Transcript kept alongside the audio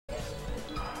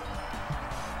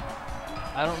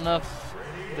I don't know if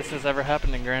this has ever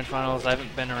happened in Grand Finals. I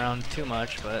haven't been around too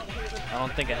much, but I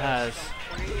don't think it has.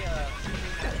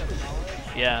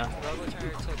 Yeah.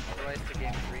 Roboturner took Royce to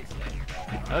game 3 today.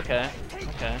 Okay.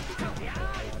 Okay.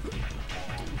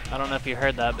 I don't know if you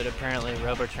heard that, but apparently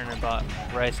Roboturner bought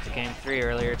Rice to game 3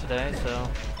 earlier today, so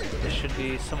this should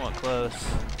be somewhat close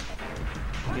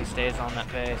if he stays on that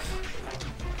pace.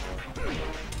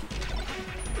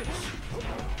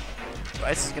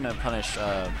 Rice is gonna punish.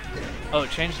 Oh, it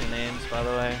changed the names, by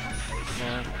the way.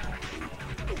 Yeah.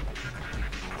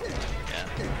 Yeah.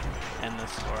 And the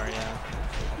score, yeah.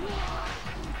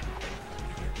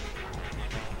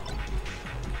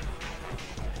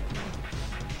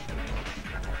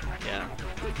 Yeah.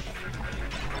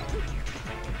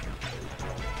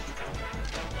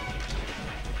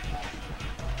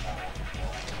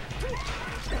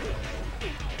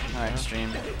 Alright,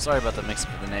 stream. Sorry about the mix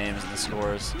of the names and the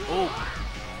scores. Ooh.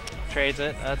 Trades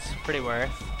it. That's pretty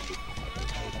worth.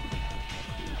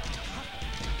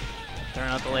 Throwing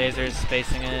out the lasers,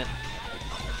 spacing it.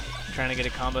 Trying to get a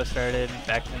combo started.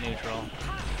 Back to neutral.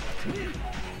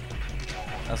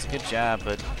 That was a good jab,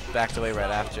 but backed away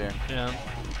right after. Yeah.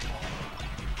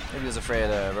 Maybe he was afraid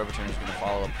Roboturner was going to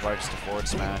follow up right just a forward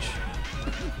smash.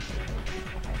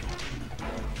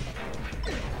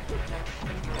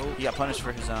 He got punished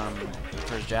for his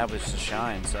jab with just a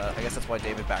shine, so I guess that's why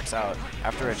David backs out.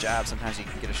 After a jab, sometimes you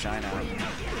can get a shine out.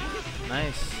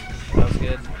 Nice. That was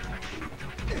good.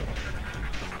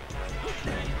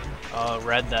 Oh,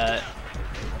 read that.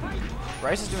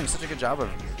 Rice is doing such a good job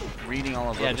of reading all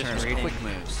of Roboturner's quick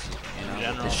moves. You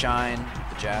know, the shine,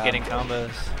 the jab. Getting combos.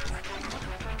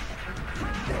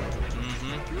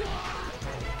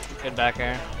 Mm-hmm. Good back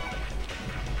air.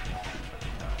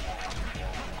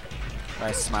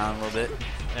 Rice smiling a little bit.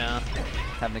 Yeah.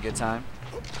 Having a good time.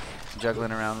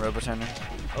 Juggling around Roboturner.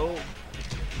 Oh.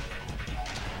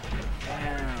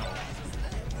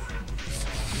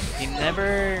 He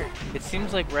never, it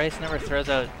seems like Rice never throws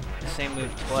out the same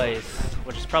move twice,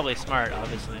 which is probably smart,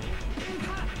 obviously.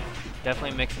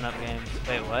 Definitely mixing up games.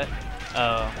 Wait, what?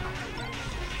 Oh.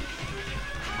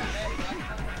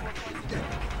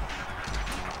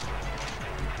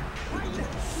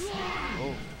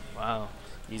 Oh, wow.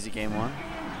 Easy game 1.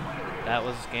 That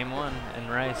was game 1 in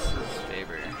Rice's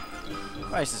favor.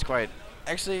 Rice is quite,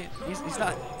 actually, he's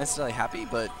not necessarily happy,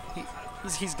 but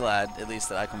he's glad at least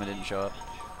that Eichelman didn't show up.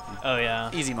 Oh yeah.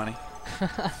 Easy money.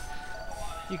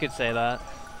 You could say that.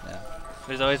 Yeah.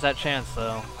 There's always that chance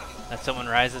though, that someone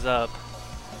rises up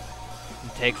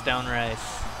and takes down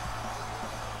Rice.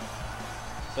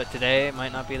 But today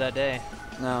might not be that day.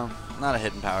 No, not a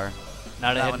hidden power.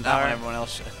 Not a hidden power? Not when everyone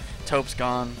else. Tope's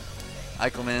gone.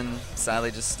 Eichelman,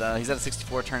 sadly, just he's at a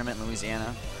 64 tournament in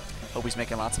Louisiana. Hope he's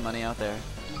making lots of money out there.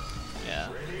 Yeah.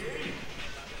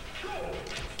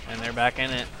 And they're back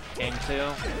in it. Game 2.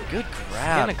 Good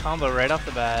grab. Getting a combo right off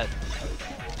the bat.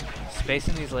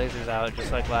 Spacing these lasers out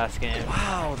just like last game.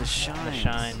 Wow, the shines. The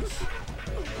shines.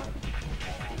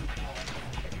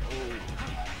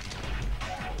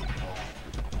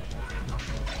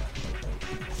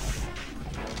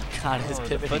 God, his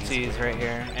pivot. The footsies right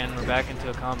here. And we're back into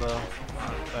a combo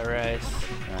by Rice.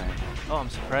 Right. Oh, I'm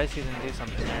surprised he didn't do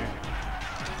something there.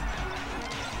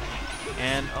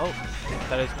 And, oh,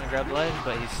 thought he was going to grab the ledge,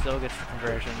 but he still gets the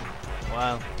conversion.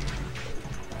 Wow.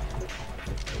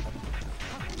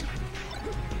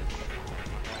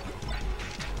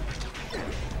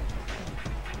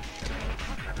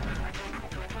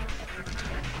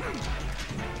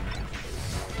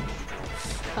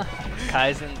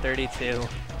 Kaizen 32.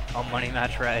 I'll money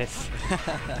match Rice.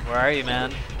 Where are you,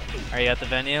 man? Are you at the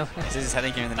venue? He's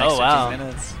heading here in the next 15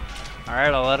 minutes. All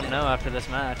right, I'll let him know after this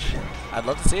match. I'd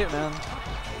love to see it, man.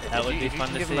 That would be fun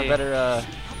to see. If you give him a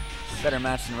better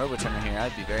match than Roboturner here,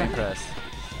 I'd be very impressed.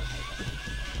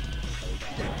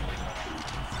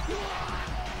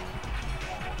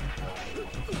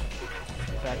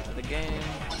 Back to the game.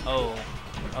 Oh,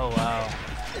 oh wow.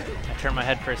 I turned my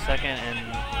head for a second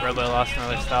and Robo lost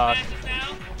another stock.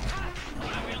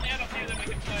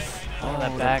 Oh,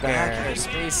 that back air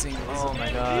spacing. Oh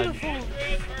my god.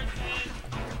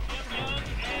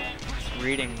 It's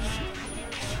reading.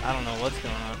 I don't know what's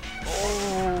going on.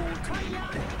 Oh.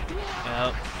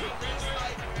 Yep.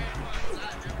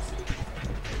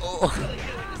 Oh.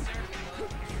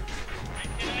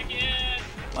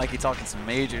 Mikey talking some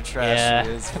major trash. Yeah. To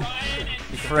his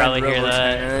You can probably hear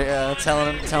that. Yeah,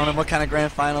 telling him what kind of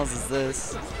grand finals is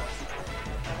this.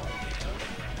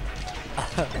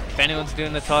 If anyone's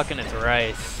doing the talking, it's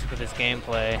Rice with his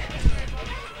gameplay.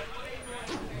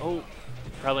 Oh,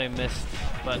 probably missed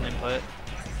button input.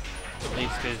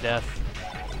 Leads to his death.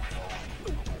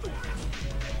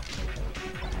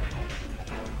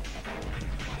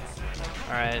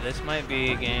 Alright, this might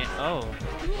be a game. Oh,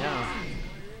 yeah.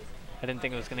 I didn't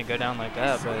think it was going to go down like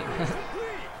that, but.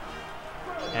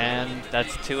 And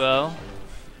that's 2-0.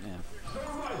 Yeah.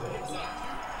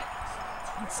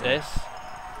 This.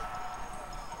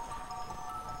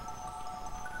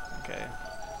 Okay.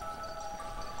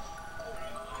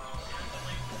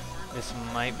 This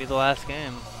might be the last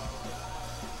game.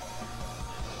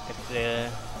 If the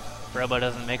Robo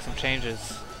doesn't make some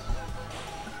changes.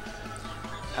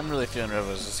 I'm really feeling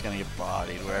Robo's just gonna get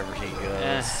bodied wherever he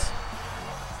goes.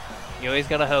 You always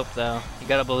gotta hope, though. You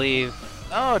gotta believe.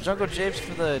 Oh, Jungle Japes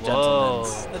for the Whoa.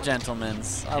 gentlemen's. The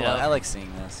gentlemen's. I, Yep. I like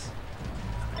seeing this.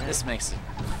 This makes it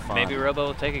fun. Maybe Robo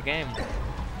will take a game.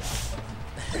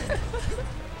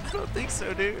 I don't think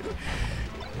so, dude.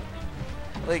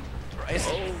 Like, Rice.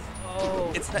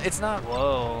 Oh. It's not.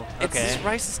 Whoa. It's Okay. just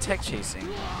Rice's tech chasing.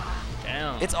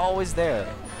 Damn. It's always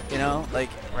there. You know, like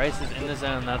Rice is in the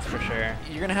zone, that's for sure.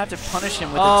 you're gonna have to punish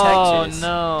him with the tech chase.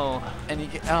 Oh no. And you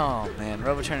get. Oh man,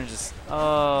 Roboturner just.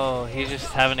 Oh, he's just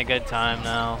having a good time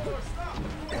now.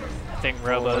 I think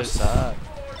Robo's suck.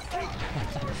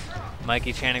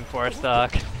 Mikey chanting for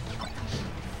stock.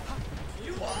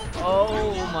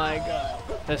 Oh my god.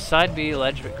 The side B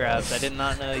ledge grabs. I did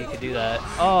not know you could do that.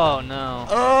 Oh no.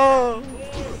 Oh!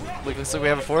 Looks like we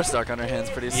have a 4-stock on our hands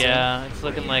pretty soon. Yeah, it's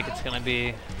looking like it's gonna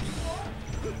be.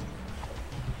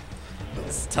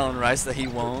 It's telling Rice that he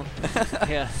won't.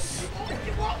 Yeah.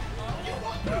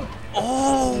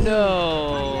 Oh!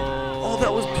 No. Oh,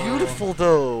 that was beautiful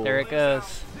though. There it goes.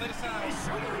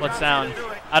 What sound?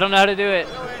 I don't know how to do it.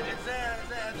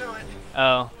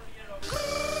 Oh.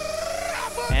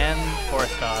 And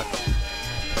 4-stock.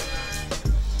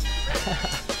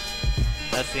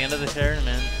 That's the end of the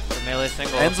tournament for Melee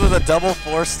Singles. Ends with a double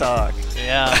 4-stock.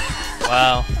 Yeah.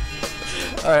 Wow.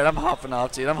 Alright, I'm hopping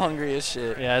off, dude. I'm hungry as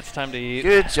shit. Yeah, it's time to eat.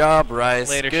 Good job, Rice.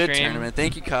 Later Good stream. tournament.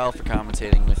 Thank you, Kyle, for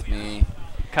commentating with me.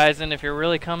 Kaizen, if you're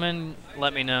really coming,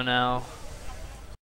 let me know now.